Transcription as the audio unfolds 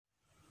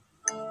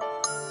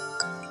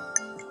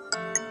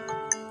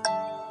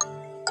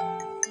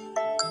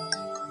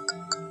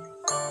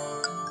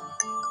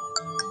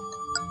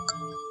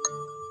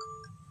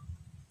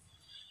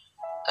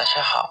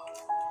家好，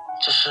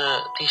这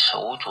是第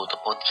15组的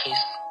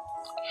podcast。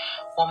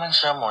我们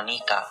是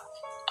Monica、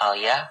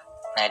Alia、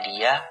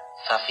Nadia、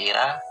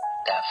Safira、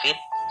David、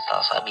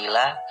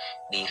Salsabila、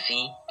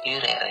Lizzy、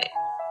Urere。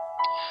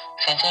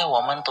现在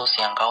我们都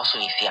想告诉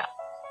一下，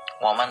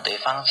我们对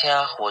放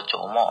假或周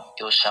末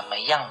有什么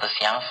样的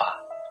想法，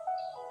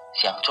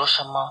想做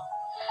什么，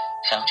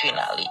想去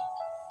哪里，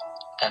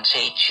跟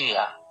谁去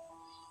啊？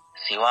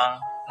希望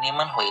你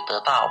们会得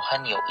到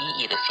很有意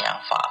义的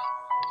想法，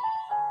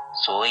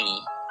所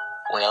以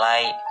未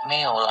来没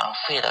有浪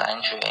费的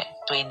感觉，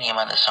对你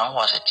们的生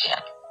活时间。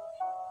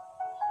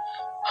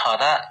好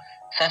的，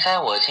现在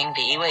我请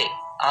第一位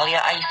阿利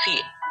亚艾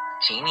希，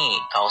请你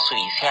告诉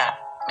一下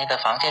你的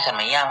放假怎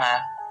么样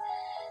啊？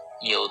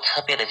有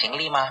特别的经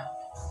历吗？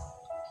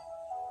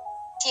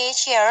节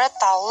日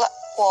到了，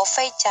我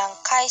非常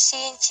开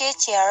心。节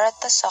日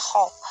的时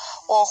候，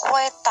我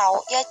会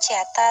到一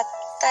家的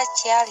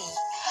家里，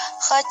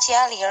和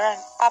家里人、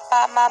爸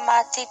爸妈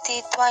妈、弟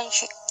弟团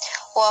聚。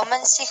我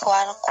们喜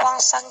欢逛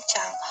商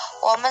场，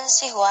我们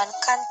喜欢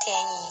看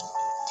电影。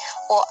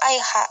我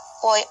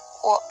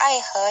爱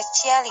和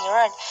家里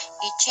人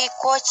一起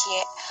过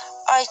节，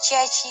而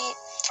假期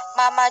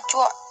妈妈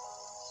做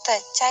的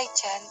菜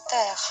真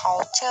的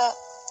好吃，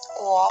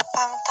我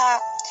帮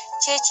她。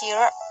节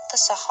日的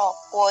时候，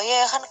我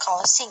也很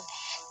高兴，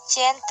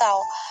见到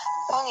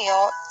朋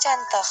友真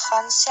的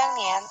很想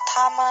念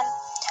他们。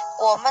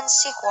我们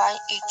喜欢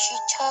一起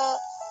吃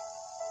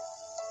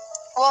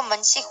我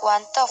们喜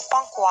欢的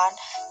饭馆，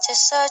这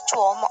是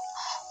周末。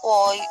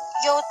我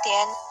有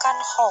点干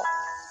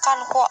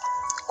活，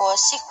我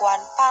喜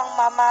欢帮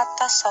妈妈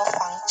打扫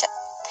房子，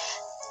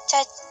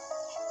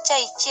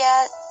在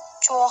家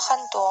做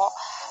很多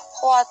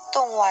活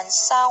动。晚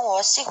上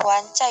我喜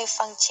欢在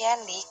房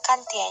间里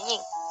看电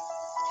影。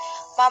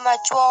妈妈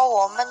做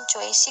我们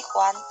最喜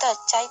欢的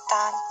菜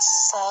单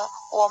时，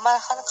我们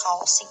很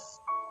高兴。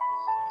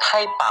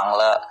太棒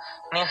了，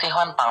你喜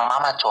欢帮妈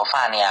妈做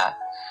饭呀？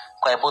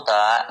怪不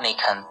得你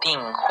肯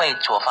定会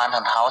做饭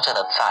很好吃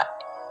的菜。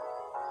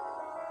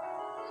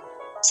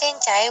现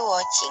在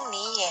我请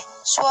你也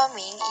说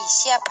明一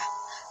下吧，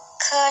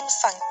看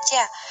放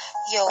假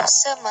有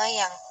什么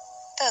样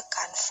的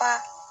看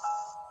法？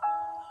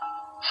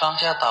放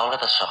假到了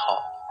的时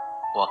候，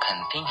我肯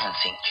定很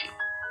兴趣。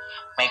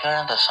每个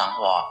人的生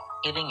活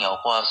一定有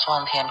过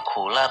酸甜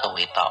苦辣的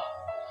味道，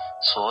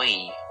所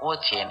以我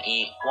建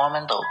议我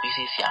们都必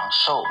须享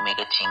受每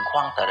个情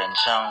况的人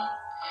生，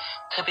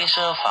特别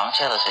是放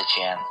假的时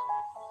间。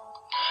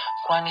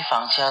关于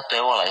放假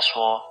对我来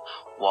说，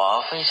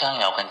我非常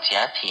要跟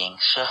家庭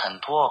是很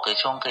多各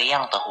种各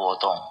样的活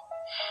动，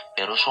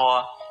比如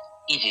说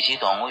一起去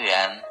动物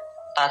园，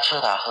大吃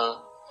大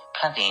喝，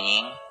看电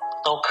影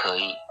都可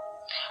以。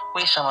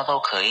为什么都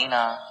可以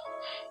呢？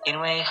因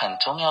为很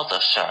重要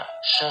的事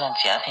是跟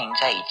家庭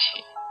在一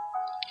起。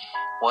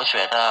我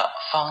觉得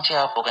放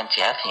假不跟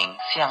家庭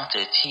像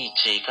自己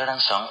一个人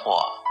生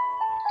活，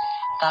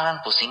当然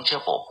不兴致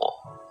勃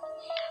勃。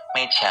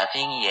没家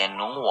庭也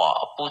如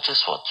我不知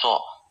所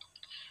措，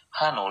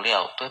很无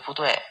聊，对不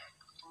对？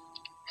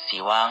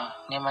希望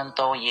你们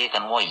都也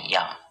跟我一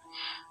样。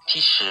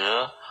其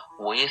实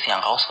我也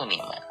想告诉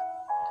你们，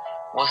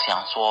我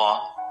想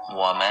说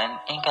我们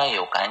应该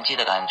有感激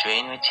的感觉，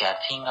因为家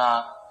庭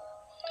啊。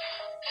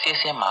谢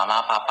谢妈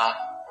妈爸爸，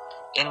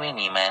因为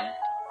你们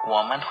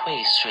我们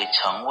会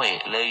成为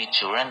乐于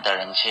助人的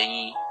人之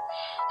一。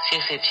谢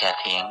谢家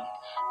庭，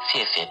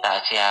谢谢大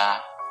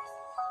家。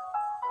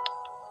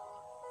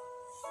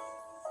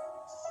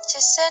这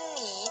是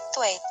你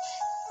对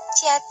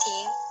家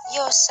庭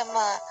有什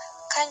么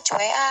感觉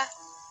啊？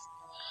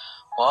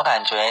我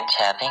感觉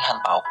家庭很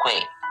宝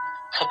贵，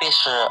特别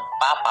是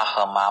爸爸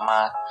和妈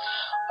妈。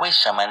为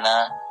什么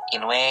呢？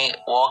因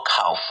为我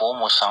靠父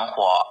母生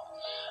活，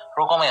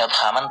如果没有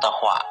他们的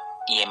话，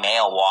也没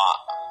有我。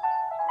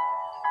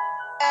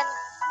很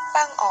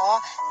棒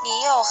哦，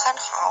你有很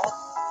好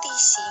的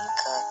性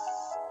格。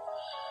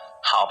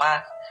好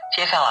吧，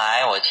接下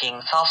来我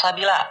请萨萨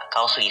比拉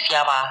告诉一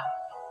下吧。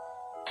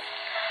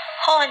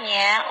后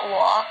年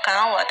我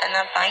跟我的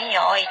男朋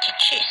友一起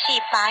去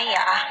西班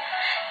牙，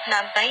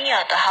男朋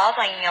友的好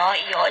朋友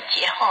又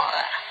结婚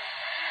了，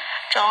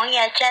从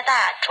雅加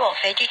达坐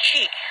飞机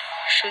去，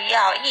需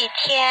要1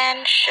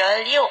天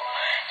16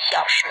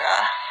小时。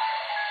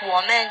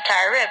我们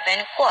在日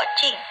本过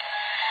境，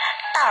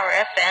到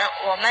日本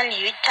我们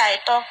留在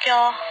东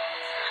京。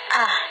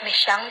没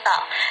想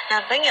到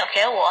男朋友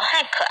给我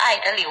很可爱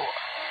的礼物。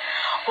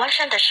晚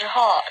上的时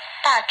候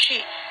他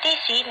去迪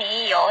士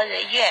尼游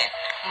乐园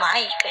买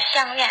一个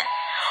项链，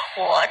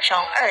我从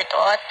耳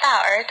朵到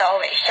耳朵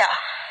微笑。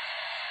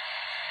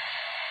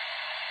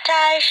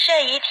在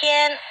这一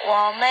天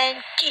我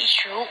们继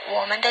续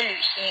我们的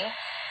旅行。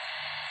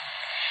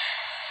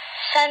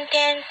3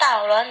点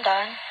到伦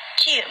敦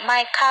去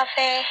买咖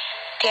啡，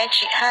天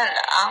气很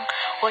冷，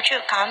我就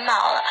感冒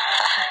了。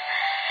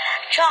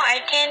从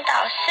2点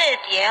到4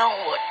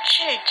点我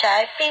只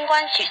在宾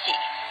馆休息，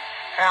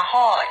然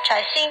后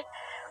再醒。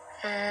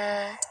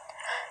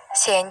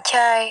现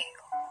在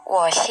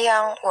我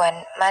想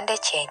问曼的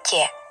姐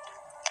姐，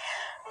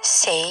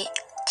谁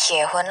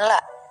结婚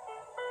了？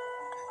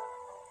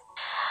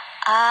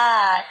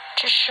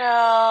这是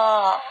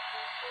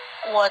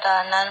我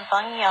的男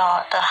朋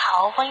友的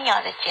好朋友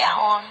的结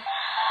婚，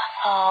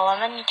我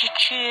们一起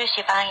去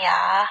西班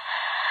牙。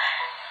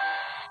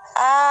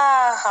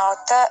好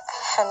的，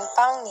很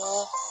棒你。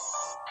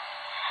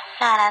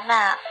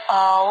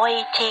那我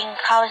已经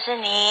告诉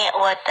你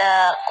我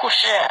的故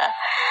事，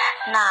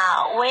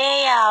那我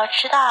也要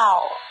知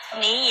道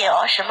你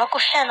有什么故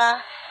事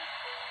呢？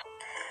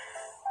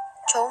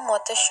周末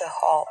的时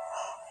候，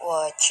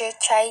我就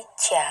在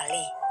家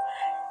里。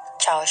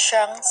早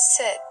上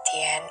4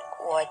点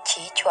我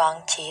起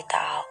床祈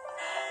祷，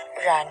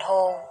然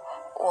后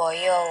我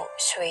又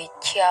睡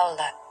觉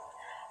了。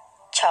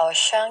早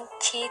上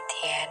7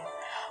点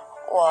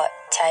我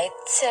才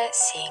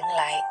醒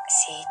来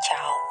洗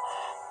澡。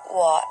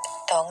我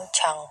通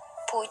常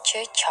不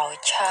吃早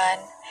餐，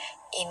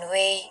因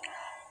为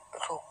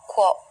如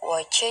果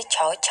我吃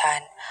早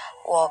餐，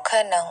我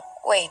可能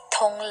胃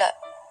痛了。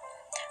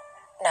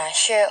那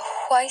是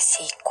坏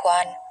习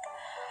惯，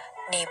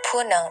你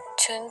不能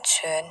遵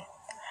循。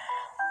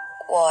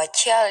我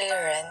家里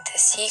人的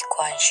习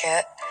惯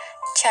是，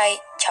在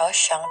早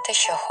上的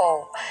时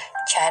候，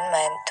咱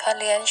们锻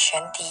炼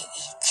身体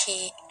一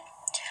起，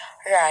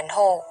然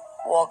后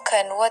我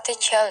跟我的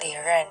家里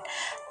人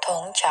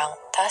通常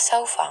打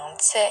扫房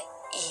子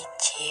一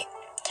起。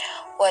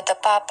我的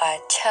爸爸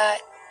擦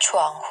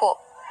窗户、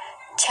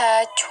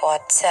擦桌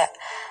子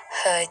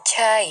和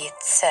擦椅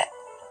子。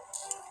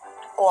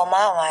我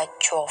妈妈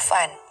做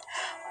饭，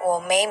我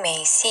妹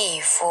妹洗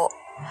衣服，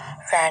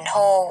然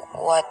后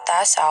我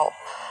打扫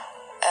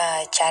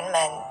咱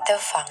们的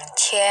房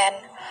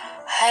间，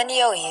很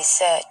有意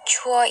思，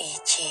坐一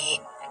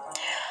起。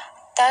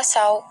打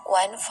扫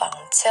完房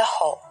之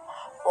后，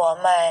我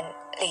们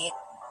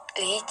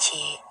立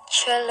即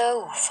吃了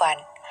午饭。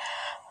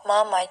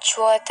妈妈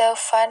做的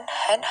饭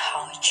很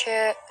好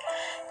吃，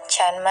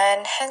咱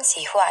们很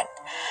喜欢。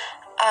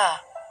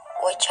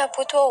我差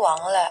不多忘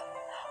了，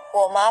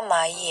我妈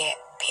妈也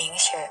平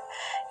时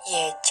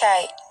也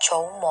在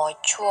周末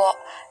做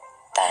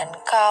蛋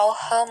糕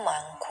和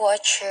芒果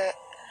吃。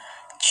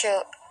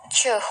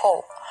之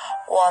后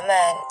我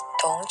们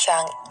通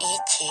常一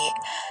起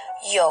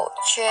有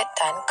吃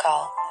蛋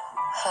糕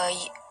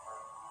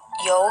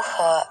有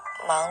和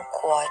芒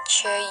果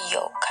吃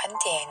有看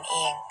电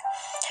影。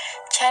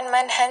咱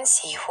们很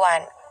喜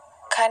欢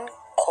看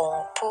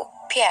恐怖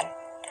片。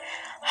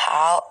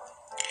好，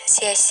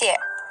谢谢。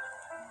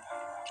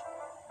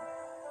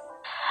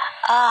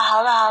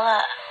好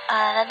了，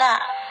楠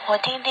楠，我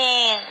听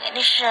听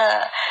你是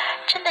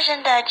真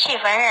的气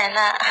氛人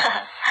呢。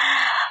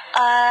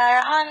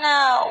然后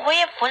呢，我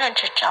也不能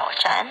吃早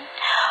餐，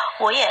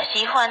我也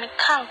喜欢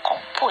看恐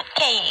怖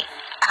电影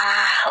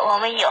我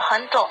们有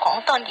很多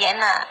共同点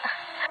呢。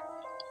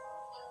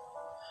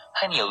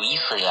很有意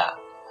思呀，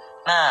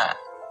那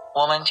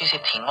我们继续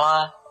听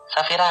了。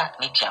萨菲拉，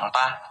你讲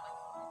吧。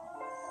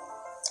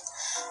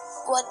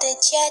我的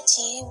假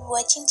期，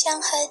我经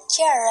常和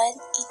家人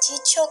一起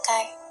出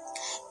街，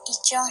一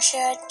种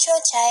是住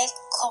在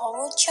购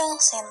物中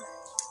心，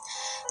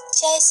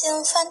在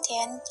新饭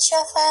店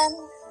吃饭，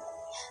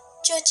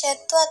住在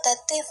多的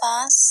地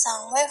方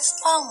尚未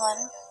访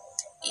问。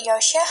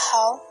有时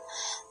候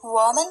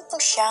我们不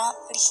想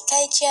离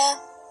开家，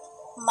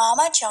妈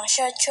妈总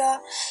是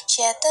做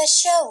写的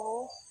食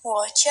物，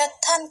我做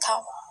蛋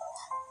糕。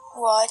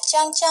我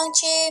常常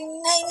去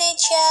奶奶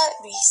家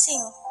旅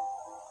行，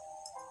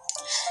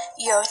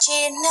尤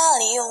其那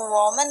里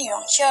我们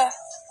用着。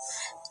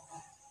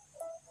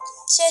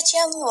这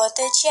间我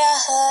的家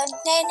和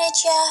奶奶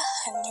家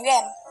很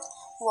远，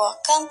我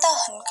感到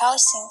很高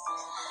兴，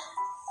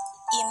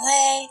因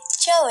为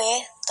这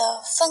里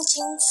的风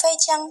景非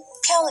常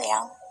漂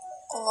亮。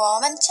我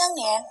们今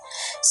年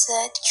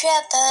是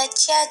觉得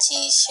假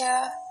期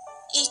是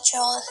一种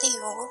礼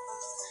物，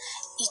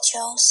一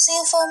种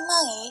幸福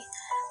满意，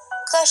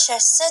可是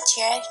世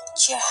界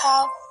只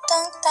好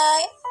等待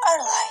而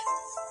来。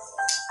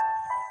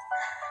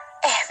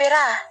贝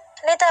拉，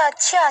你的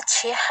假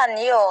期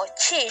很有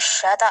气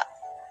势的。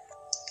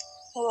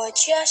我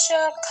就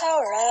是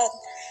客人，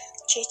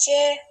姐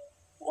姐，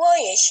我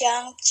也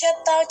想知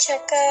道这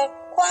个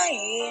关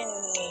于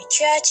你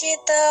假期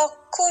的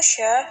故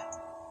事。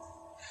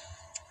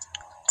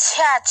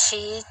假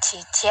期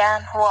期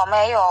间我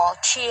没有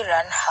去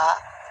任何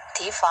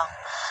地方，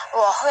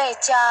我回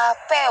家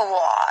陪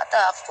我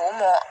的父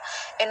母，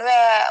因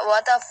为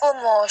我的父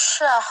母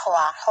是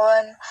晚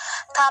婚，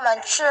他们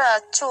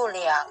只住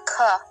2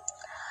课。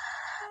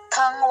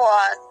当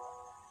我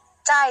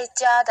在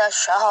家的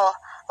时候，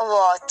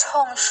我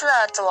总是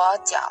做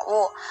家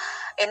务，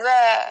因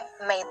为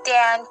每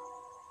天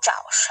早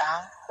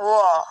上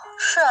我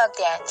10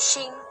点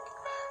醒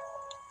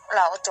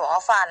了做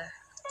饭。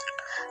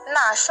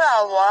那时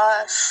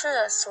我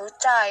是住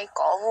在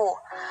购物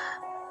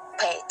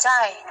陪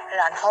在，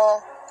然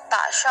后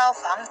打扫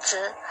房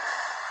子、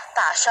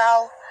打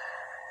扫、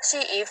洗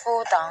衣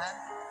服等。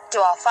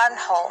做饭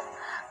后，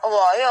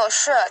我又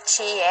是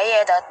去爷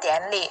爷的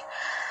店里，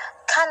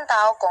看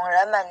到工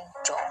人们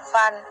做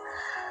饭，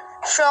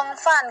送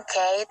饭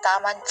给他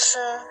们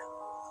吃。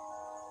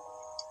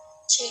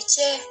姐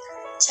姐，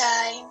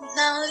在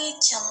那里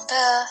真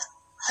的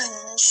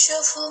很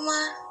舒服吗？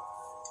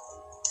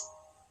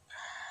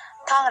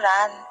当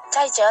然，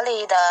在这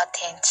里的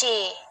天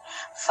气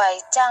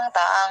非常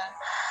的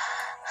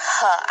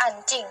很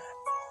安静。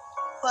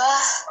哇，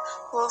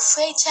我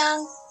非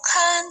常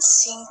开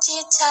心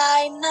姐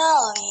在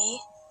那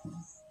里。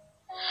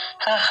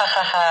哈哈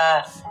哈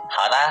哈，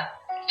好的，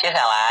接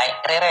下来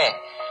瑞瑞，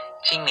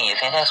请你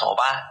现在说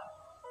吧。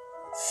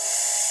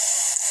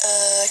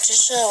这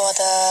是我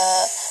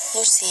的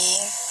旅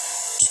行。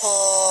从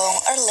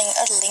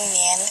2020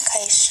年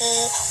开始，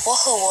我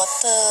和我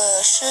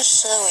的师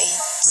师为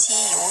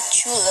基友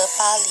去了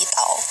巴厘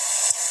岛。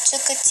这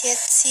个节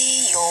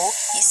气有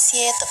一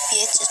些特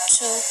别之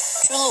处，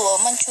除了我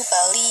们去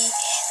巴厘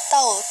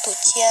岛度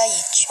假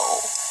一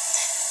周。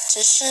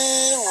只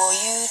是我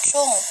与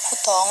众不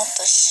同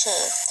的是，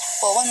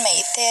我们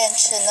每天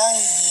只能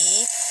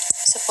以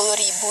10,000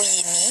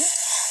 ini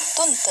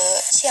盾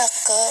的价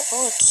格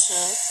入住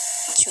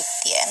酒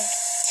店，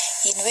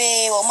因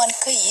为我们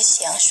可以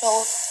享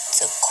受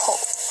折扣，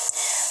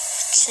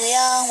这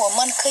样我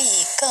们可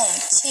以更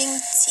经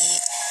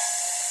济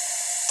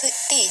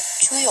地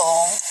租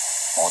用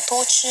摩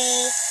托车，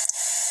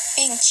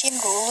并进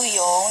入旅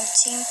游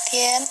景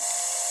点，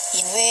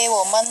因为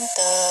我们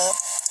的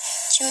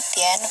酒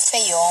店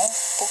费用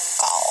不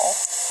高，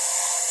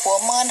我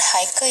们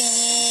还可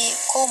以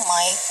购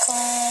买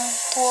更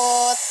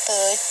多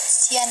的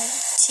纪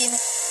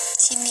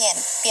念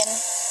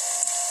品。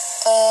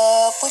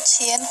不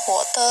签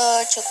获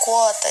得结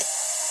果的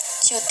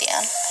酒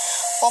店，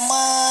我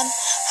们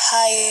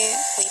还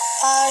为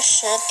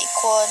80比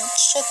关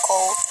折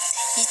扣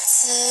一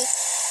次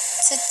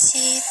自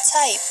己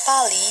在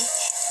巴厘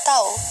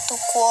岛度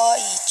过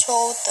一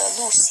周的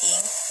旅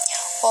行。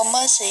我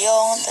们使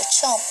用的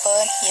成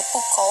本也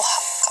不过。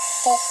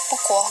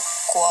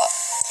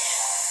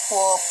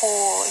我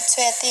不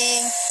确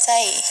定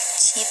在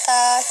其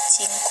他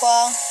情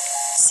况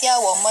下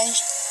我们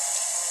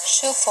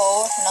是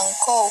否能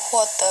够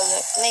获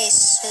得类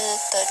似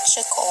的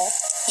折扣，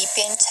以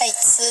便再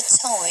次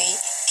成为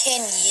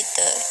便宜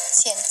的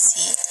选择。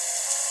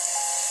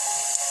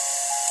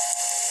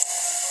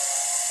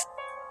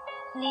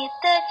你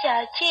的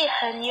假期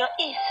很有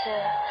意思，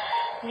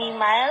你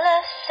买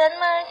了什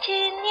么纪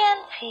念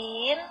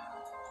品？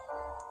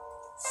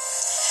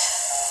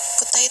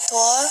不太多，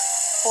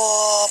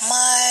我买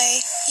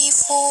衣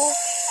服，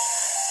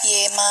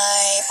也买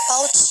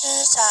包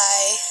吃在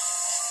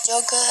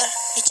Jogger，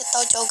 你知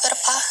道 Jogger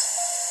吧？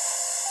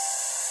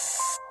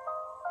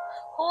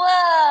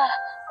哇，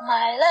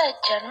买了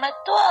这么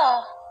多！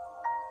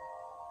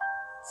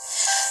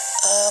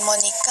莫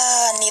妮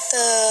卡，你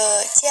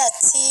的假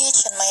期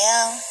怎么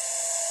样？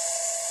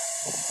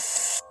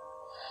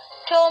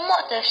周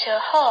末的时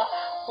候，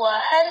我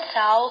很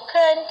少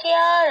跟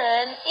家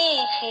人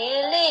一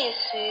起旅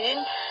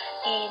行，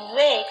因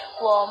为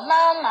我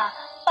妈妈、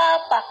爸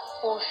爸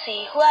不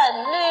喜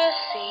欢旅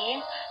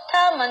行，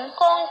他们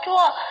工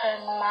作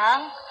很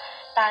忙。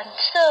但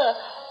是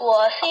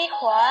我喜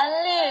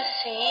欢旅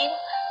行，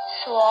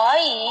所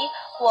以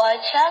我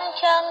常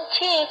常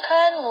去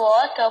看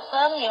我的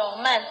朋友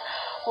们。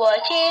我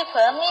去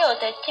朋友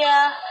的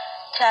家，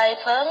在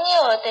朋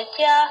友的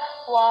家，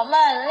我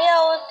们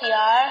聊天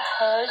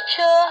和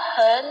吃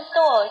很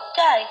多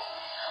菜。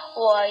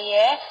我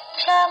也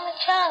常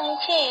常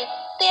去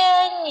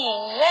电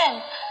影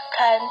院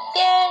看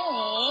电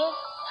影。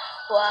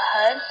我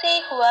很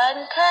喜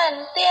欢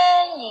看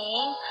电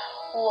影，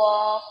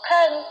我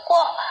看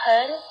过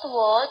很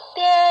多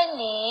电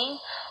影。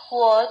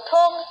我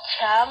通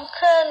常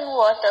跟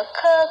我的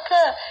哥哥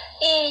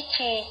一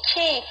起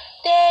去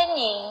电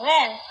影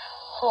院，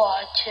或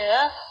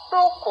者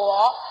如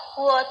果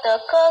我的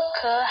哥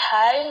哥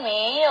还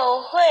没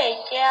有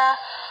回家，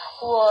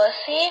我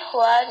喜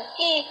欢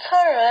一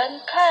个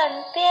人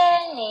看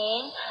电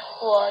影，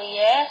我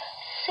也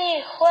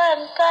喜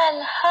欢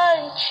看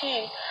韩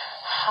剧。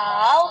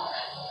好，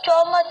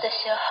周末的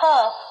时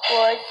候，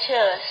我就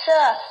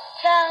是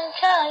常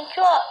常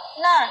做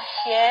那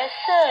些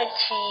事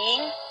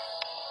情。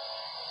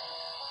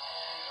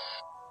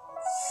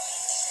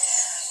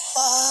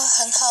哇，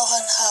很好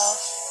很好。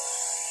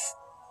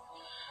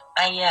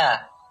哎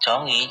呀，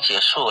终于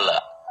结束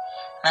了，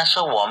那是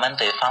我们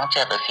对放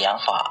假的想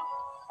法。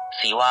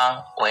希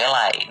望未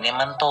来你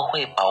们都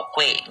会宝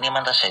贵你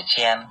们的时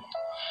间，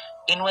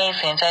因为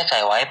现在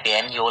在外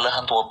边有了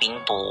很多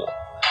病毒，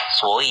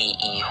所以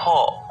以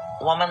后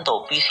我们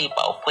都必须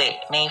宝贵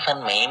每分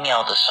每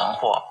秒的生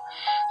活，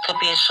特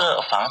别是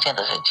放假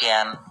的时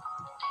间。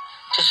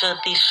这是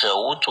第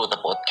15组的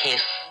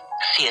podcast，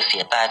谢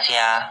谢大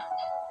家。